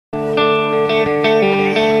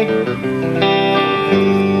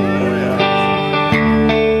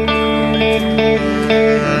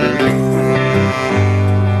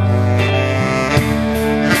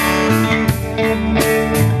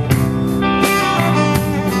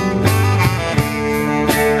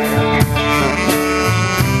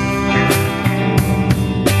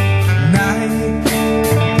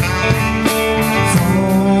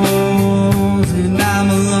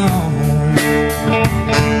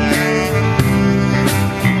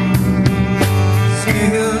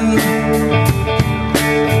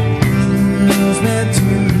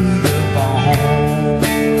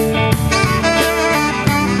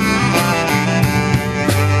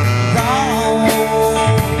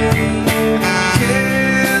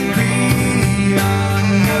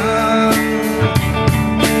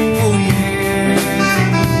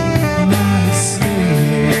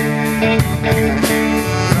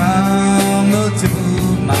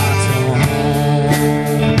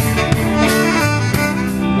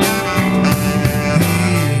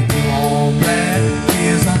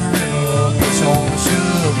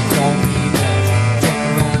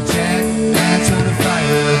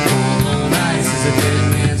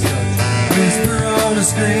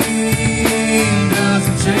stream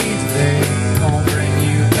doesn't change a thing, gonna bring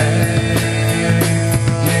you back.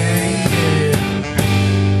 Yeah, yeah.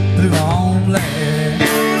 Blue on black.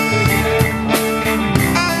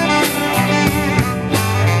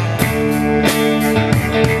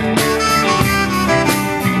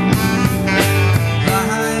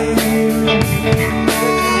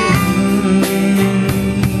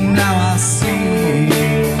 Now I see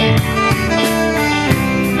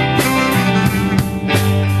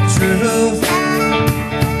truth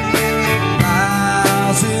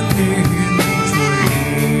lies in between.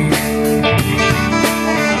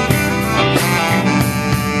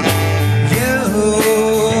 You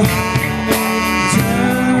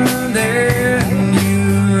turned and you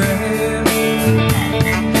ran.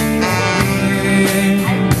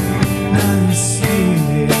 Now you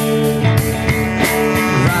see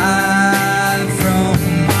right from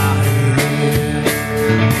my head.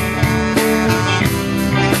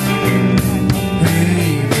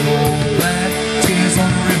 Hey, blue on black, tears on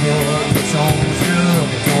the river, push on the sugar,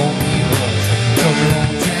 don't be rushed. Joker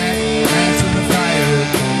on Jack, hands to the fire,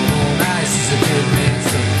 cold on ice is a dead man's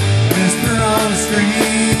soul. Whisper on the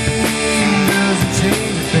stream doesn't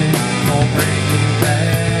change a thing, gonna bring you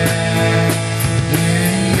back.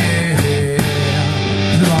 Yeah, yeah,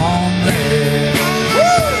 blue on black.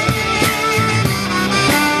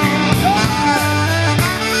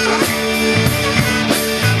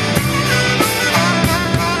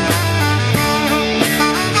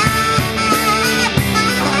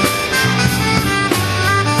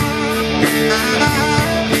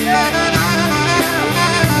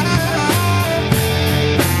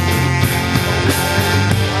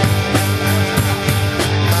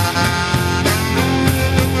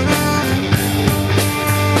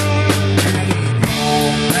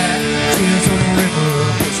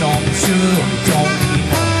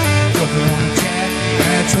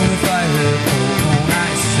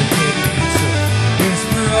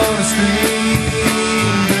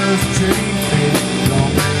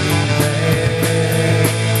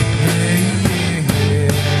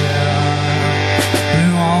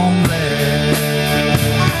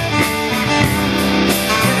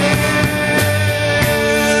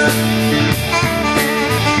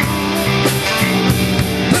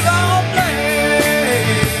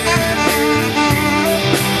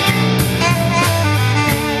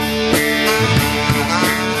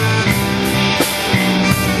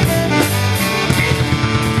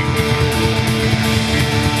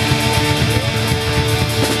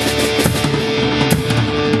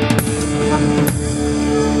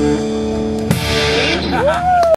 Ha ha!